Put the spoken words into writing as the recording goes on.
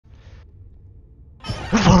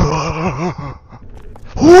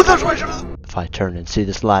Oh, that's why I should've... If I turn and see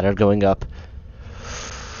this ladder going up.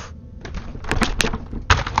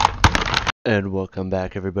 And welcome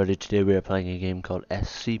back, everybody. Today we are playing a game called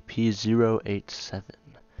SCP-087.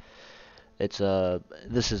 It's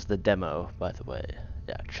this is the demo, by the way.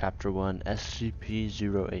 Yeah, Chapter 1,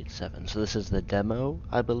 SCP-087. So this is the demo,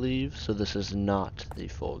 I believe. So this is not the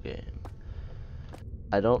full game.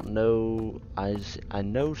 I don't know. I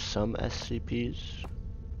know some SCPs,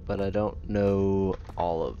 but I don't know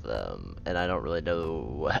all of them, and I don't really know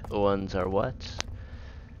what ones are what.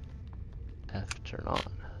 F, turn on.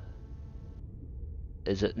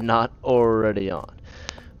 Is it not already on?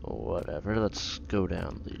 Whatever, let's go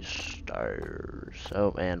down these stairs.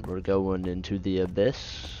 Oh, and we're going into the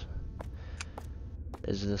abyss.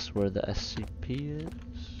 Is this where the SCP is?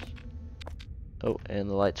 Oh, and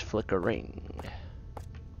the light's flickering.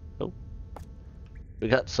 Oh, we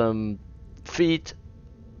got some feet.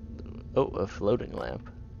 Oh, a floating lamp.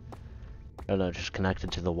 Oh no, just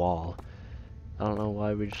connected to the wall. I don't know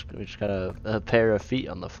why we just got a pair of feet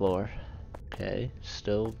on the floor. Okay,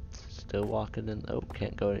 still walking in. Oh,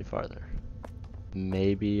 can't go any farther.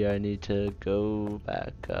 Maybe I need to go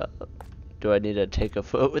back up. Do I need to take a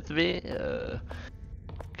foot with me?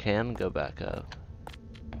 Can go back up.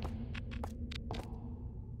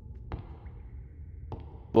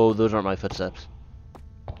 Whoa, those aren't my footsteps.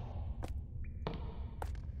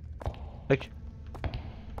 Like,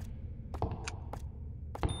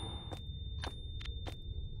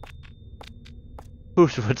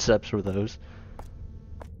 whose footsteps were those?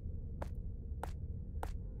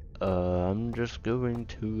 I'm just going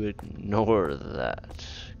to ignore that.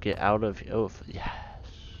 Get out of here. Oh, yes.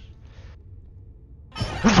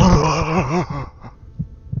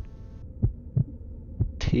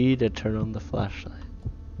 T to turn on the flashlight.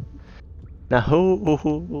 Now, who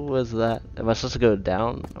was that? Am I supposed to go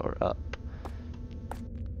down or up?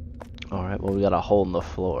 Alright, well, we got a hole in the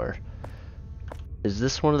floor. Is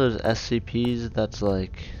this one of those SCPs that's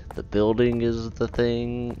like the building is the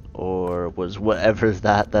thing, or was whatever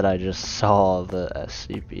that I just saw the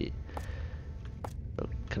SCP? So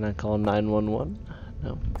can I call 911?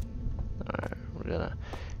 No. Alright, we're gonna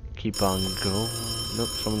keep on going. Nope,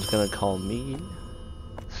 someone's gonna call me.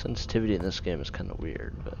 Sensitivity in this game is kind of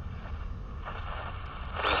weird, but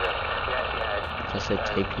I say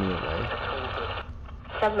take me away.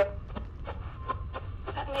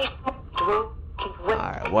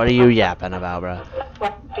 Alright, what are you yapping about, bro?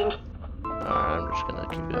 Alright, I'm just gonna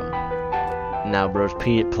keep going. Now bro's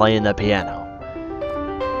playing the piano.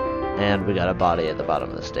 And we got a body at the bottom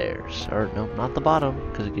of the stairs. Or, no, not the bottom,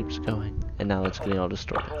 because it keeps going. And now it's getting all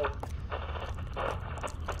distorted.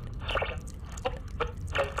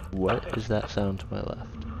 What is that sound to my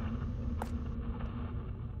left?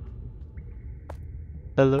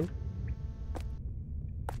 Hello?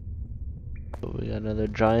 Oh, we got another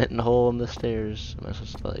giant hole in the stairs. Am I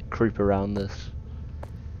supposed to like creep around this?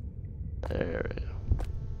 There we go.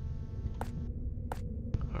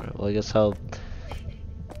 Alright, well I guess I'll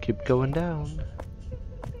keep going down.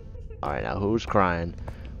 Alright, now who's crying?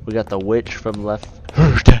 We got the witch from left.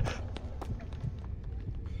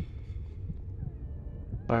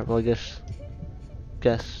 Alright, well I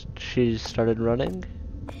guess she started running.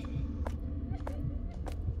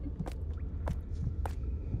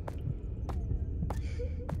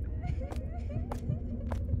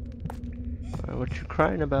 Alright, what you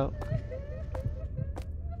crying about?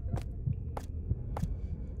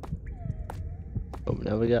 Oh,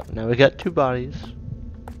 now we got two bodies.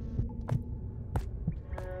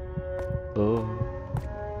 Oh.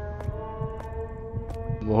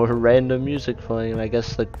 More random music playing. I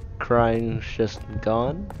guess the crying's just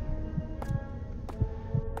gone.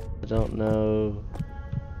 I don't know.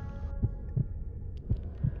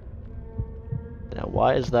 Now,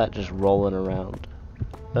 why is that just rolling around?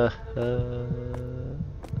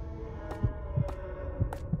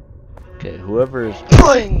 Okay, whoever is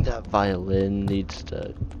playing that violin needs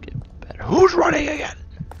to get better. Who's running again?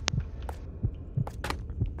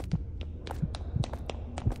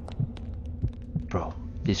 Bro,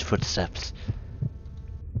 these footsteps.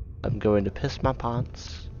 I'm going to piss my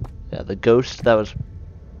pants. Yeah, the ghost that was...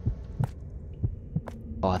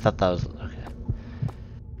 Oh, I thought that was... Okay.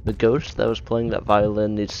 The ghost that was playing that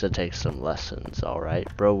violin needs to take some lessons, alright?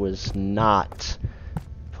 Bro was not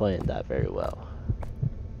playing that very well.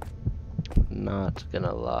 Not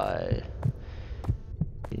gonna lie.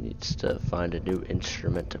 He needs to find a new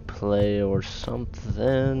instrument to play or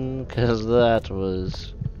something, cause that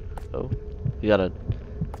was... Oh, we got a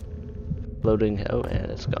floating... Oh, and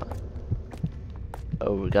it's gone.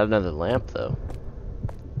 Oh, we got another lamp though.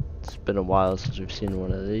 It's been a while since we've seen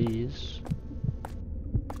one of these.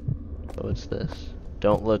 What's this?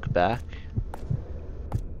 Don't look back.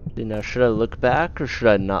 See, now should I look back or should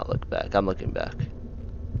I not look back? I'm looking back.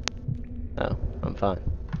 Oh, I'm fine.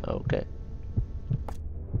 Okay.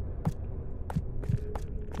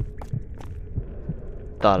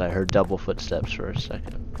 Thought I heard double footsteps for a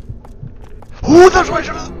second. Oh, that's why I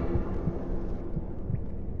should have.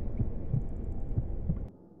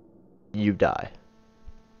 You die.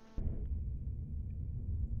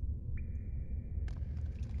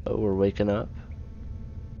 Oh, we're waking up.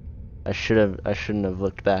 I shouldn't have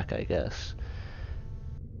looked back, I guess.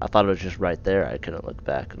 I thought it was just right there. I couldn't look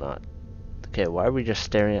back, not. Okay, why are we just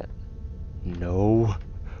staring at? No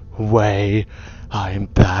way. I'm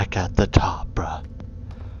back at the top, bruh.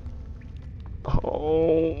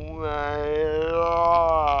 Oh my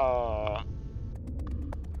God.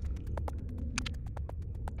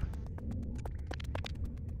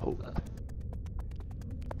 Oh God.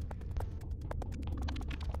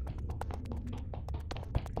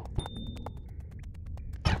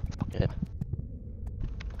 Yeah.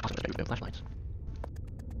 Flashlights.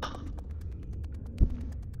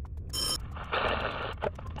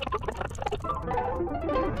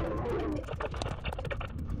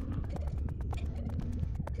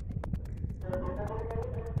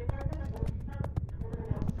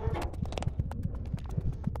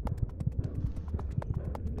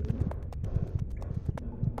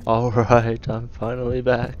 Alright, I'm finally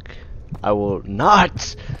back. I will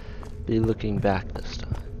not be looking back this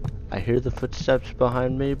time. I hear the footsteps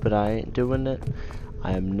behind me, but I ain't doing it.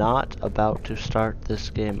 I am not about to start this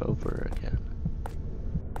game over again.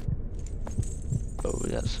 Oh, we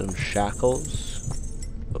got some shackles.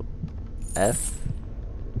 Oh, F.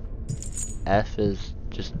 F is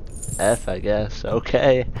just F, I guess.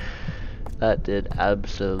 Okay. That did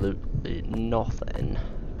absolutely nothing.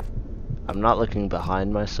 I'm not looking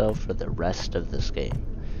behind myself for the rest of this game.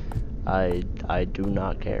 I do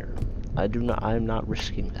not care. I'm not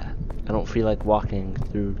risking that. I don't feel like walking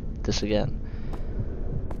through this again.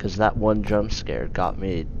 Because that one jump scare got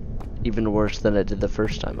me even worse than it did the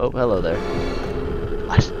first time. Oh, hello there.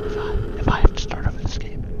 If I have to start over this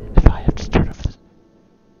game. If I have to start over this.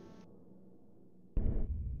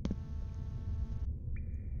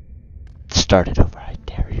 Start it over, I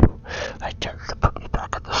dare you. I dare you to put me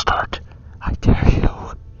back at the start. I dare you.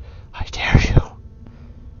 I dare you.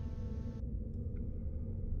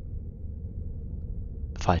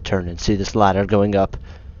 If I turn and see this ladder going up.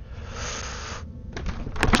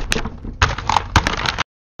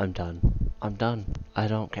 I'm done. I'm done. I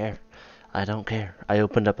don't care. I don't care. I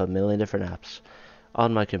opened up a million different apps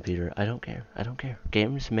on my computer. I don't care. I don't care.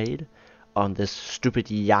 Games made on this stupid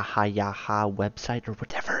Yaha website or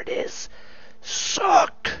whatever it is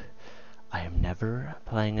suck. I am never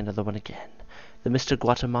playing another one again. The Mr.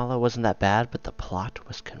 Guatemala wasn't that bad, but the plot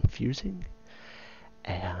was confusing.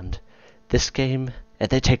 And this game, and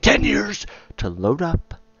they take 10 years to load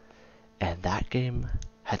up, and that game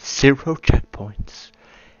had 0 checkpoints,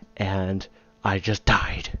 and I just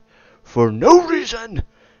died for no reason,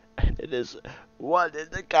 and it is 1 in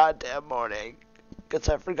the goddamn morning, because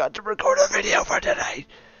I forgot to record a video for today,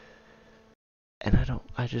 and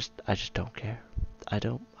I just don't care. I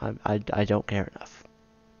don't care enough.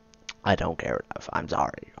 I don't care enough. I'm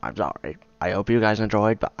sorry. I hope you guys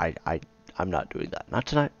enjoyed, but I'm not doing that. Not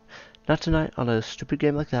tonight. Not tonight on a stupid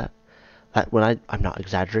game like that. I'm not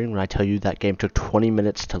exaggerating when I tell you that game took 20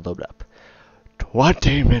 minutes to load up.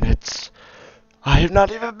 20 minutes! I have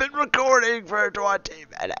not even been recording for 20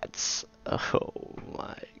 minutes. Oh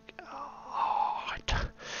my God.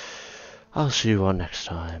 I'll see you all next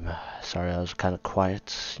time. Sorry I was kind of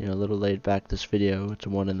quiet, a little laid back this video. It's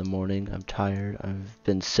 1 in the morning. I'm tired. I've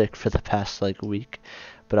been sick for the past week,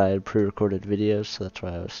 but I had pre-recorded videos, so that's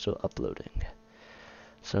why I was still uploading.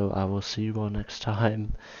 So I will see you all next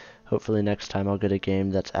time. Hopefully next time I'll get a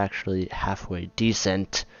game that's actually halfway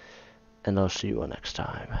decent. And I'll see you all next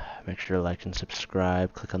time. Make sure to like and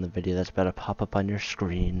subscribe. Click on the video that's about to pop up on your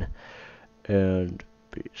screen. And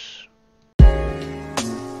peace.